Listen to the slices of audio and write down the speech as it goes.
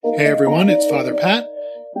Hey everyone, it's Father Pat,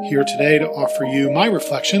 here today to offer you my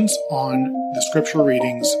reflections on the scripture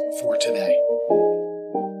readings for today.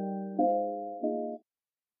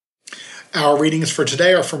 Our readings for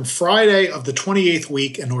today are from Friday of the 28th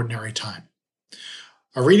week in Ordinary Time.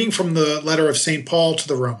 A reading from the letter of St. Paul to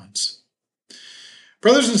the Romans.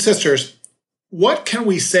 Brothers and sisters, what can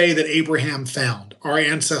we say that Abraham found, our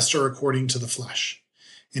ancestor according to the flesh?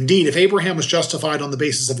 Indeed, if Abraham was justified on the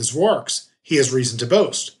basis of his works, he has reason to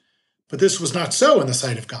boast. But this was not so in the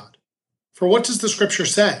sight of God. For what does the scripture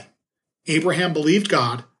say? Abraham believed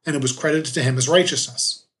God, and it was credited to him as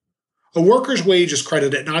righteousness. A worker's wage is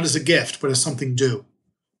credited not as a gift, but as something due.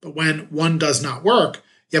 But when one does not work,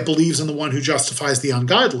 yet believes in the one who justifies the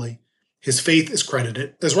ungodly, his faith is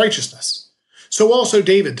credited as righteousness. So also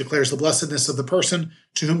David declares the blessedness of the person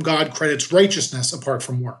to whom God credits righteousness apart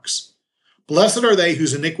from works. Blessed are they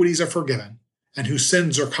whose iniquities are forgiven, and whose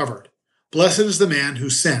sins are covered. Blessed is the man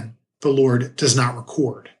whose sin the Lord does not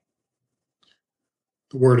record.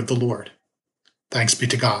 The word of the Lord. Thanks be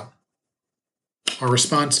to God. Our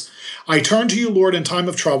response: I turn to you, Lord, in time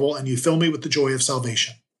of trouble, and you fill me with the joy of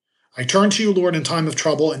salvation. I turn to you, Lord, in time of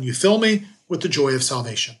trouble, and you fill me with the joy of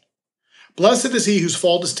salvation. Blessed is he whose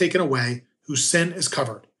fault is taken away, whose sin is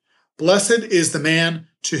covered. Blessed is the man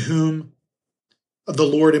to whom the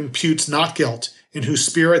Lord imputes not guilt, in whose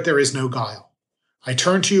spirit there is no guile. I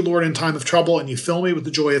turn to you, Lord, in time of trouble, and you fill me with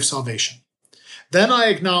the joy of salvation. Then I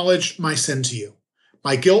acknowledged my sin to you.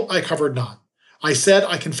 My guilt I covered not. I said,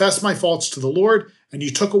 I confess my faults to the Lord, and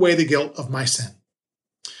you took away the guilt of my sin.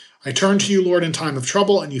 I turn to you, Lord, in time of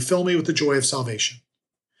trouble, and you fill me with the joy of salvation.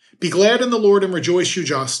 Be glad in the Lord and rejoice, you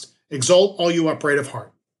just. Exult, all you upright of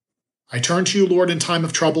heart. I turn to you, Lord, in time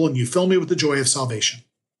of trouble, and you fill me with the joy of salvation.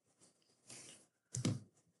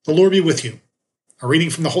 The Lord be with you. A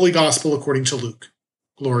reading from the Holy Gospel according to Luke.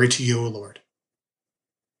 Glory to you, O Lord.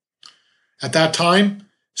 At that time,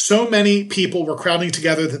 so many people were crowding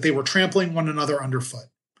together that they were trampling one another underfoot.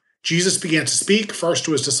 Jesus began to speak first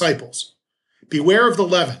to his disciples. Beware of the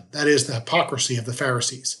leaven, that is, the hypocrisy of the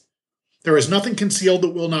Pharisees. There is nothing concealed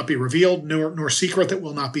that will not be revealed, nor secret that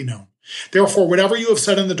will not be known. Therefore, whatever you have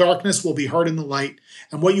said in the darkness will be heard in the light,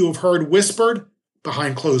 and what you have heard whispered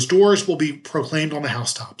behind closed doors will be proclaimed on the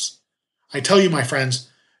housetops. I tell you, my friends,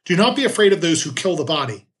 do not be afraid of those who kill the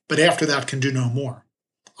body, but after that can do no more.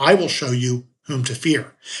 I will show you whom to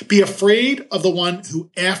fear. Be afraid of the one who,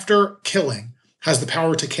 after killing, has the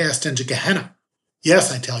power to cast into Gehenna. Yes,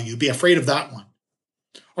 I tell you, be afraid of that one.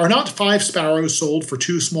 Are not 5 sparrows sold for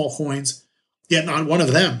 2 small coins? Yet not one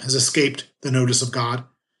of them has escaped the notice of God.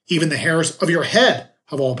 Even the hairs of your head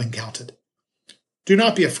have all been counted. Do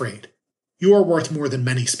not be afraid. You are worth more than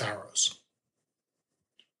many sparrows.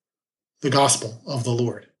 The Gospel of the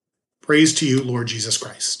Lord. Praise to you, Lord Jesus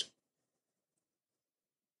Christ.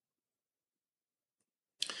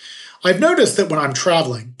 I've noticed that when I'm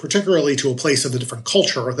traveling, particularly to a place of a different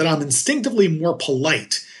culture, that I'm instinctively more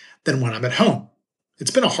polite than when I'm at home.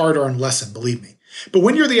 It's been a hard-earned lesson, believe me. But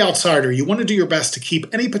when you're the outsider, you want to do your best to keep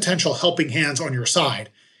any potential helping hands on your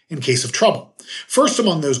side in case of trouble. First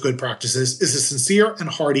among those good practices is a sincere and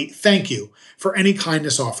hearty thank you for any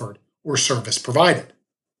kindness offered or service provided.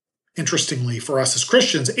 Interestingly, for us as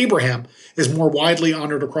Christians, Abraham is more widely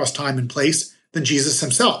honored across time and place than Jesus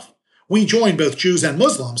himself. We join both Jews and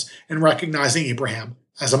Muslims in recognizing Abraham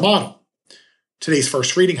as a model. Today's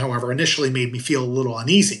first reading, however, initially made me feel a little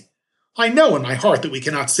uneasy. I know in my heart that we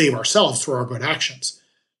cannot save ourselves through our good actions.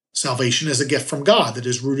 Salvation is a gift from God that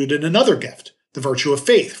is rooted in another gift, the virtue of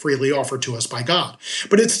faith freely offered to us by God.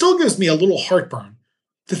 But it still gives me a little heartburn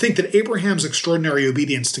to think that Abraham's extraordinary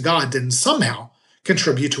obedience to God didn't somehow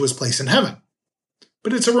contribute to his place in heaven.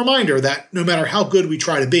 But it's a reminder that no matter how good we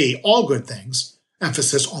try to be, all good things,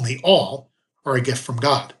 emphasis on the all, are a gift from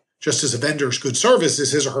God. Just as a vendor's good service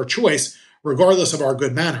is his or her choice, regardless of our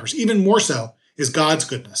good manners, even more so is God's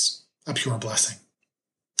goodness a pure blessing.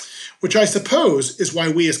 Which I suppose is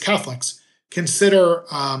why we as Catholics consider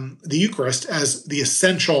the Eucharist as the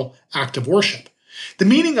essential act of worship. The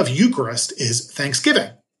meaning of Eucharist is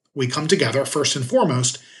thanksgiving. We come together, first and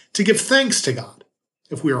foremost, to give thanks to God.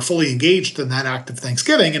 If we are fully engaged in that act of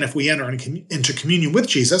thanksgiving, and if we enter into communion with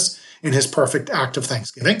Jesus in his perfect act of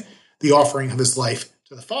thanksgiving, the offering of his life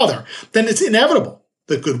to the Father, then it's inevitable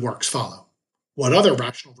that good works follow. What other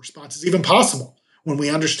rational response is even possible when we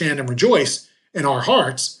understand and rejoice in our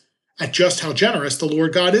hearts at just how generous the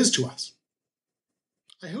Lord God is to us?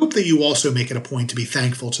 I hope that you also make it a point to be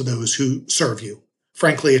thankful to those who serve you.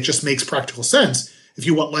 Frankly, it just makes practical sense if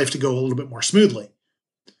you want life to go a little bit more smoothly.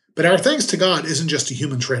 But our thanks to God isn't just a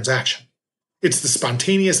human transaction. It's the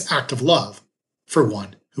spontaneous act of love for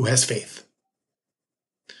one who has faith.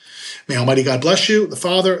 May Almighty God bless you, the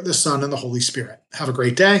Father, the Son, and the Holy Spirit. Have a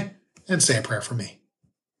great day, and say a prayer for me.